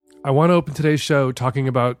I want to open today's show talking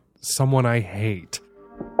about someone I hate.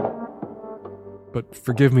 But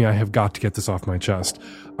forgive me, I have got to get this off my chest.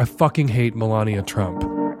 I fucking hate Melania Trump.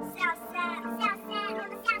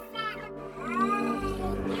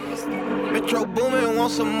 Metro Boomin,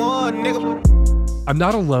 want some more, nigga. I'm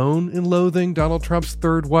not alone in loathing Donald Trump's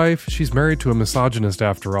third wife. She's married to a misogynist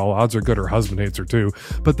after all. Odds are good her husband hates her too.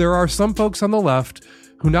 But there are some folks on the left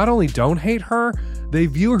who not only don't hate her, they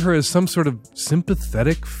view her as some sort of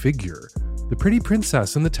sympathetic figure. The pretty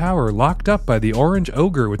princess in the tower, locked up by the orange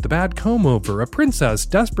ogre with the bad comb-over, a princess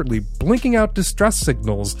desperately blinking out distress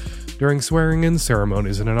signals during swearing-in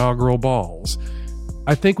ceremonies and inaugural balls.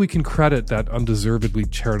 I think we can credit that undeservedly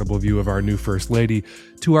charitable view of our new First Lady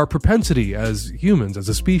to our propensity as humans, as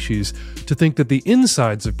a species, to think that the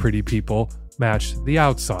insides of pretty people match the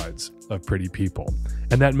outsides of pretty people.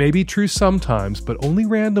 And that may be true sometimes, but only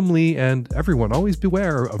randomly, and everyone always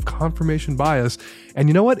beware of confirmation bias. And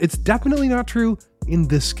you know what? It's definitely not true in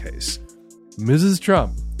this case. Mrs.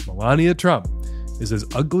 Trump, Melania Trump, is as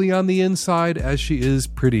ugly on the inside as she is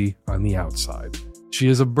pretty on the outside. She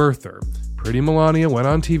is a birther. Pretty Melania went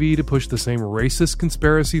on TV to push the same racist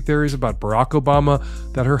conspiracy theories about Barack Obama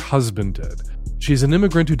that her husband did. She's an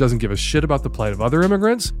immigrant who doesn't give a shit about the plight of other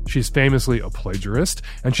immigrants. She's famously a plagiarist,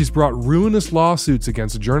 and she's brought ruinous lawsuits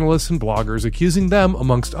against journalists and bloggers, accusing them,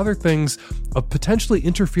 amongst other things, of potentially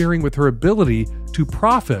interfering with her ability to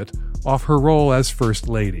profit off her role as First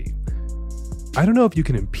Lady. I don't know if you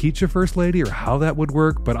can impeach a First Lady or how that would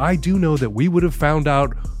work, but I do know that we would have found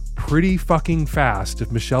out pretty fucking fast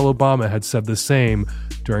if Michelle Obama had said the same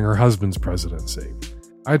during her husband's presidency.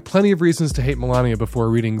 I had plenty of reasons to hate Melania before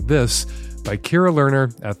reading this by Kira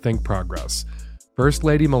Lerner at Think Progress. First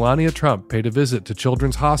Lady Melania Trump paid a visit to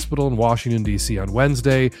Children's Hospital in Washington, D.C. on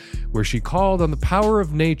Wednesday, where she called on the power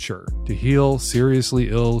of nature to heal seriously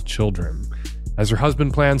ill children. As her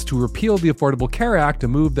husband plans to repeal the Affordable Care Act, a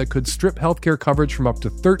move that could strip healthcare coverage from up to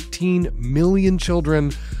 13 million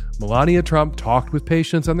children, Melania Trump talked with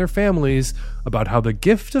patients and their families about how the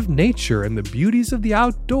gift of nature and the beauties of the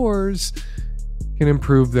outdoors can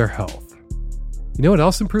improve their health. You know what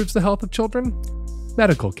else improves the health of children?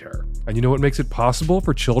 Medical care. And you know what makes it possible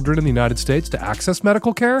for children in the United States to access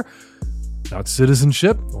medical care? Not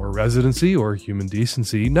citizenship or residency or human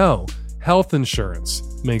decency. No, health insurance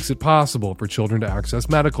makes it possible for children to access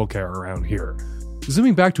medical care around here.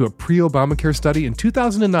 Zooming back to a pre-Obamacare study, in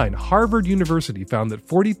 2009, Harvard University found that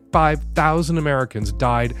 45,000 Americans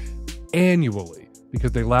died annually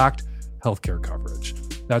because they lacked healthcare coverage.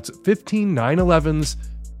 That's 15 9/11s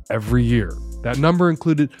every year. That number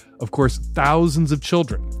included, of course, thousands of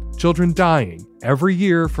children dying every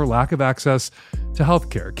year for lack of access to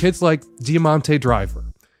healthcare. Kids like Diamante Driver.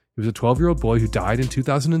 He was a 12-year-old boy who died in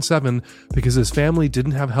 2007 because his family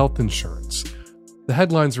didn't have health insurance. The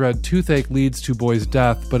headlines read, "Toothache leads to boy's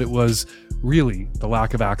death," but it was really the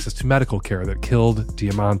lack of access to medical care that killed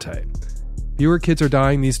Diamante. Fewer kids are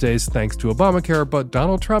dying these days thanks to Obamacare, but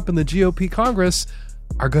Donald Trump and the GOP Congress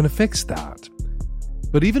are going to fix that.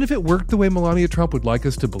 But even if it worked the way Melania Trump would like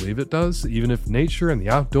us to believe it does, even if nature and the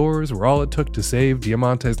outdoors were all it took to save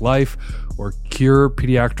Diamante's life or cure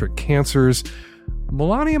pediatric cancers,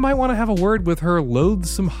 Melania might want to have a word with her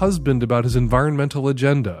loathsome husband about his environmental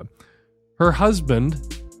agenda. Her husband,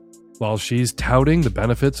 while she's touting the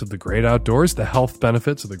benefits of the great outdoors, the health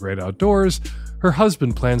benefits of the great outdoors, her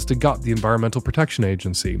husband plans to gut the Environmental Protection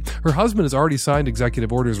Agency. Her husband has already signed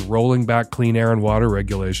executive orders rolling back clean air and water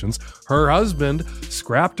regulations. Her husband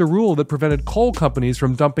scrapped a rule that prevented coal companies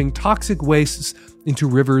from dumping toxic wastes into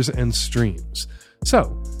rivers and streams.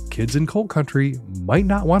 So, kids in coal country might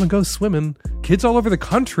not want to go swimming. Kids all over the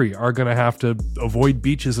country are going to have to avoid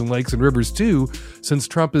beaches and lakes and rivers too, since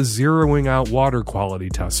Trump is zeroing out water quality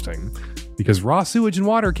testing. Because raw sewage and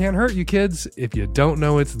water can't hurt you kids if you don't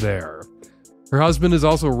know it's there. Her husband is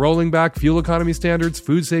also rolling back fuel economy standards,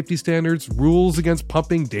 food safety standards, rules against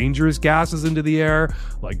pumping dangerous gases into the air,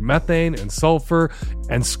 like methane and sulfur,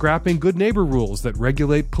 and scrapping good neighbor rules that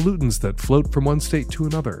regulate pollutants that float from one state to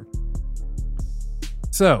another.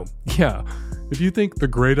 So, yeah, if you think the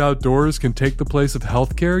great outdoors can take the place of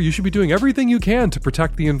healthcare, you should be doing everything you can to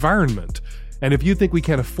protect the environment. And if you think we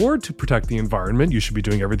can't afford to protect the environment, you should be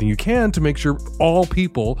doing everything you can to make sure all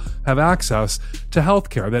people have access to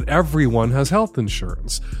healthcare, that everyone has health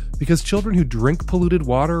insurance. Because children who drink polluted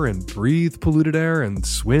water and breathe polluted air and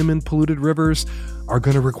swim in polluted rivers are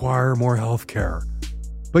going to require more healthcare.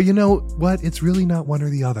 But you know what? It's really not one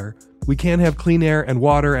or the other. We can have clean air and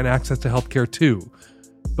water and access to healthcare too.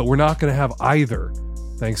 But we're not going to have either,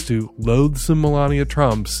 thanks to loathsome Melania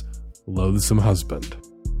Trump's loathsome husband.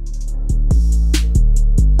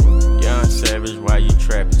 Young Savage, why you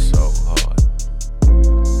trash? rapping so hard.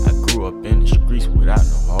 I grew up in the streets without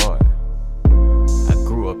no heart. I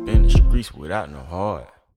grew up in the streets without no heart.